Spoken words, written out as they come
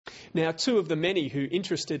Now, two of the many who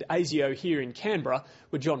interested ASIO here in Canberra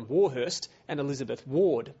were John Warhurst and Elizabeth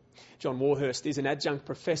Ward. John Warhurst is an adjunct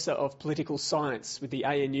professor of political science with the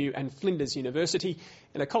ANU and Flinders University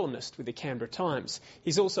and a columnist with the Canberra Times.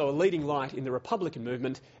 He's also a leading light in the Republican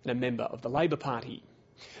movement and a member of the Labor Party.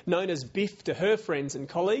 Known as Biff to her friends and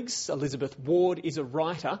colleagues, Elizabeth Ward is a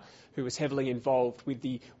writer who was heavily involved with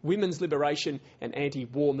the women's liberation and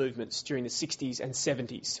anti-war movements during the 60s and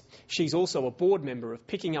 70s. She's also a board member of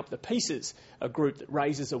Picking Up the Pieces, a group that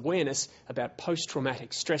raises awareness about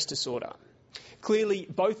post-traumatic stress disorder. Clearly,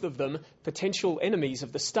 both of them potential enemies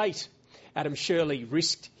of the state. Adam Shirley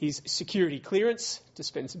risked his security clearance to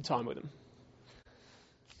spend some time with them.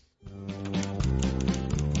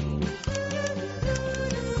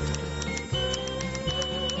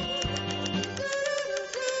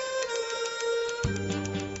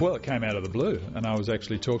 Well, it came out of the blue, and I was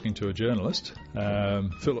actually talking to a journalist,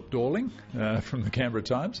 Philip Dorling, from the Canberra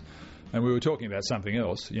Times, and we were talking about something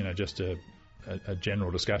else, just a general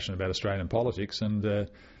discussion about Australian politics, and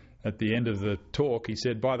at the end of the talk he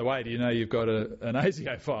said, "By the way, do you know you've got an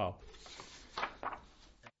ASIO file?"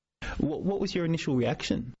 What was your initial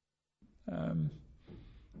reaction?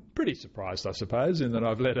 Pretty surprised, I suppose, in that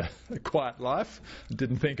I've led a quiet life.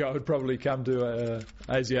 Didn't think I would probably come to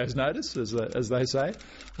ASIO's notice, as they say.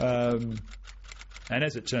 And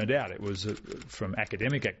as it turned out, it was from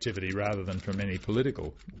academic activity rather than from any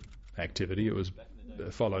political activity. It was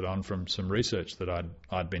followed on from some research that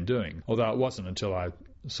I'd been doing. Although it wasn't until I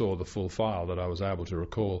saw the full file that I was able to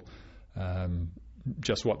recall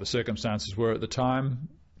just what the circumstances were at the time,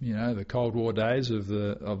 the Cold War days of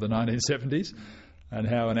the 1970s. And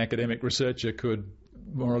how an academic researcher could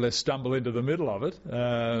more or less stumble into the middle of it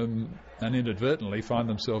and inadvertently find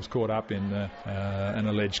themselves caught up in an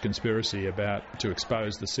alleged conspiracy to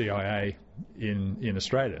expose the CIA in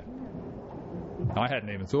Australia. I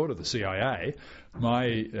hadn't even thought of the CIA. My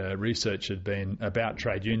research had been about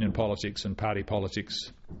trade union politics and party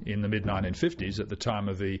politics in the mid-1950s at the time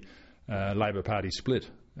of the Labor Party split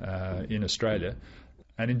in Australia.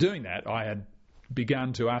 And in doing that, I had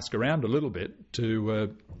begun to ask around a little bit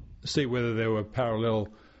to see whether there were parallel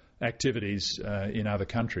activities in other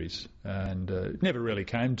countries, and it never really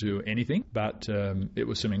came to anything, but it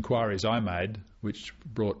was some inquiries I made which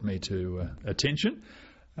brought me to attention,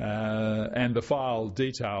 and the file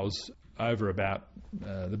details over about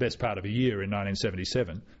the best part of a year in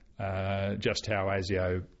 1977 just how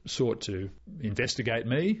ASIO sought to investigate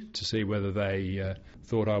me to see whether they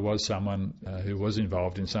thought I was someone who was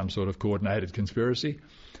involved in some sort of coordinated conspiracy.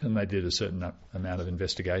 And they did a certain amount of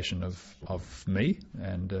investigation of me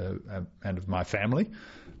and of my family,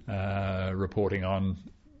 reporting on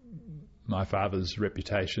my father's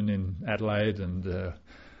reputation in Adelaide and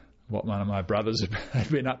what one of my brothers had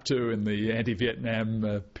been up to in the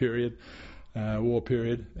anti-Vietnam war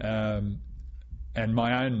period. And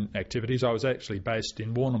my own activities. I was actually based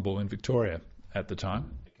in Warrnambool in Victoria at the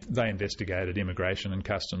time. They investigated immigration and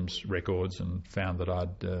customs records and found that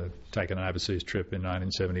I'd taken an overseas trip in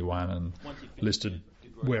 1971 and listed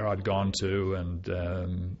where I'd gone to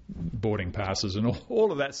and boarding passes and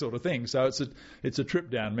all of that sort of thing. So it's a trip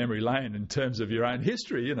down memory lane in terms of your own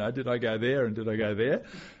history. Did I go there and did I go there?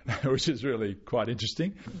 Which is really quite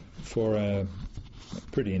interesting. For a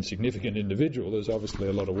pretty insignificant individual, there's obviously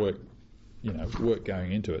a lot of work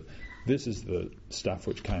going into it. This is the stuff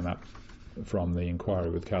which came up from the inquiry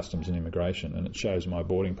with Customs and Immigration, and it shows my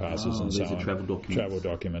boarding passes and so on. Travel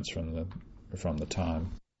documents from the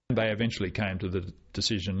time. They eventually came to the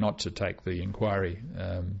decision not to take the inquiry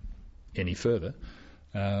any further,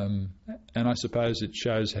 and I suppose it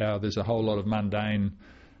shows how there's a whole lot of mundane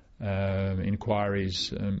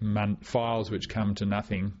inquiries, files which come to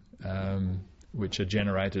nothing, which are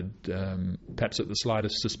generated perhaps at the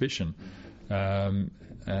slightest suspicion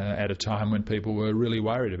at a time when people were really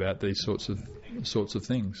worried about these sorts of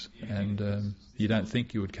things, and you don't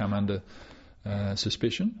think you would come under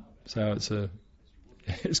suspicion. So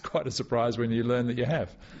it's quite a surprise when you learn that you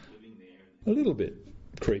have. A little bit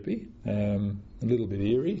creepy, a little bit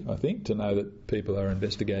eerie, I think, to know that people are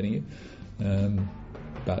investigating you.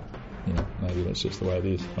 But maybe that's just the way it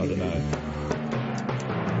is. I don't know.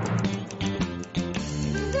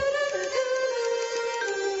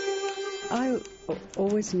 I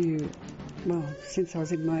always knew, since I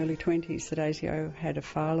was in my early 20s, that ASIO had a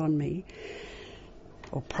file on me,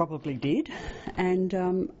 or probably did, and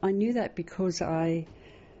I knew that because I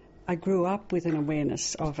grew up with an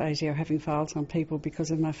awareness of ASIO having files on people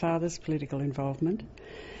because of my father's political involvement.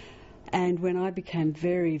 And when I became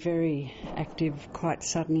very, very active quite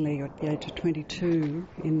suddenly at the age of 22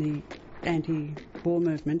 in the anti-war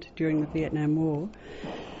movement during the Vietnam War,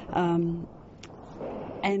 And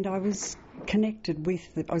I was connected with,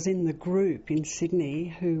 I was in the group in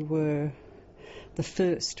Sydney who were the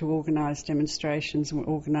first to organise demonstrations and were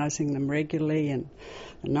organising them regularly, and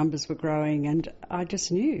the numbers were growing, and I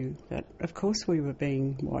just knew that of course we were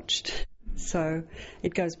being watched. So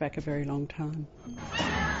it goes back a very long time.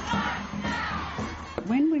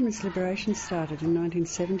 When women's liberation started in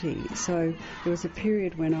 1970, so there was a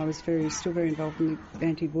period when I was still very involved in the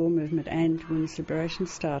anti-war movement, and women's liberation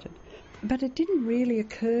started. But it didn't really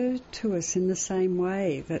occur to us in the same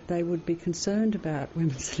way that they would be concerned about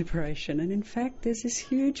women's liberation. And in fact, there's this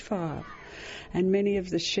huge file. And many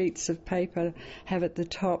of the sheets of paper have at the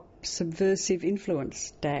top subversive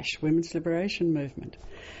influence - women's liberation movement.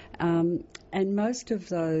 And most of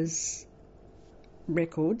those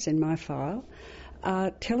records in my file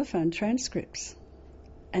are telephone transcripts.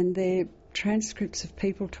 And they're transcripts of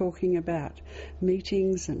people talking about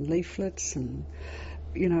meetings and leaflets and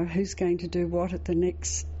who's going to do what at the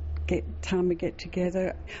next time we get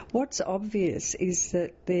together. What's obvious is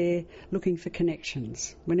that they're looking for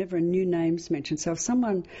connections. Whenever a new name's mentioned, so if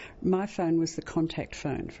my phone was the contact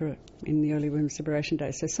phone in the early women's liberation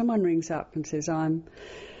days, so someone rings up and says, "I'm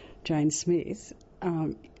Jane Smith,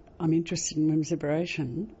 I'm interested in women's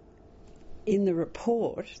liberation," in the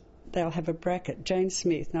report they'll have a bracket, Jane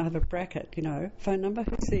Smith, and I'll have a bracket, phone number,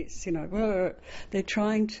 who's this, they're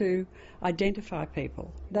trying to identify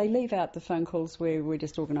people. They leave out the phone calls where we're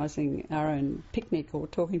just organising our own picnic or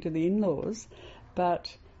talking to the in-laws,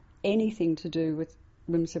 but anything to do with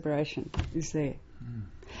women's liberation is there.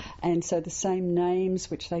 And so the same names,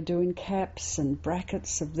 which they do in caps and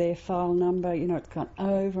brackets of their file number, it's gone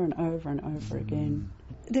over and over and over again.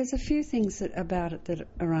 There's a few things about it that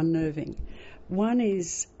are unnerving. One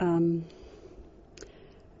is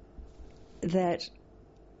that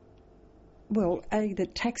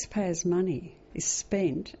taxpayers' money is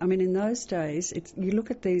spent. I mean, in those days, you look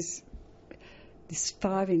at this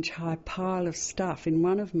 5-inch high pile of stuff in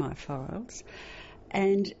one of my files,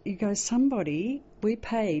 and you go, we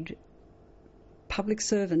paid public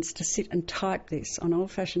servants to sit and type this on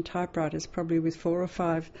old-fashioned typewriters, probably with 4 or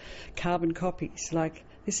 5 carbon copies.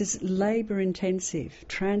 This is labour-intensive.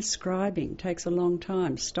 Transcribing takes a long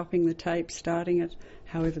time, stopping the tape, starting it,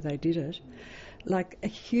 however they did it. A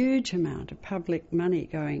huge amount of public money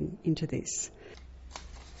going into this.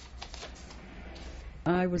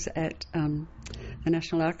 I was at the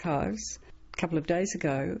National Archives a couple of days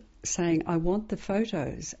ago saying, I want the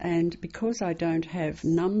photos, and because I don't have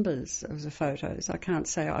numbers of the photos, I can't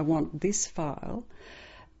say I want this file.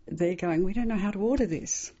 They're going, we don't know how to order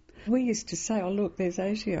this. We used to say, oh, look, there's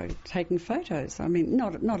ASIO taking photos. I mean,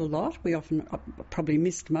 not a lot. We often probably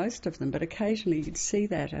missed most of them, but occasionally you'd see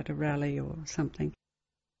that at a rally or something.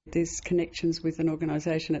 There's connections with an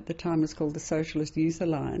organisation at the time was called the Socialist Youth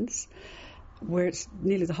Alliance, where it's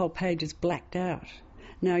nearly the whole page is blacked out.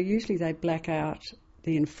 Now, usually they black out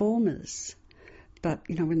the informers, but,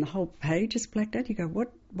 when the whole page is blacked out, you go,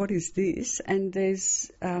 what is this? And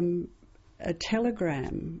there's a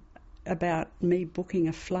telegram about me booking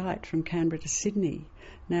a flight from Canberra to Sydney.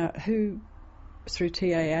 Now, who, through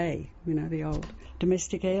TAA, the old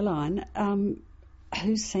domestic airline,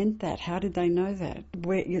 who sent that? How did they know that?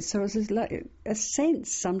 So it was a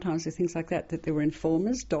sense sometimes of things like that there were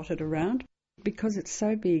informers dotted around. Because it's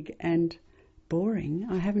so big and boring,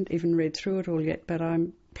 I haven't even read through it all yet, but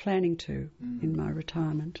I'm planning to, in my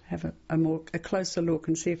retirement, have a closer look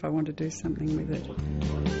and see if I want to do something with it.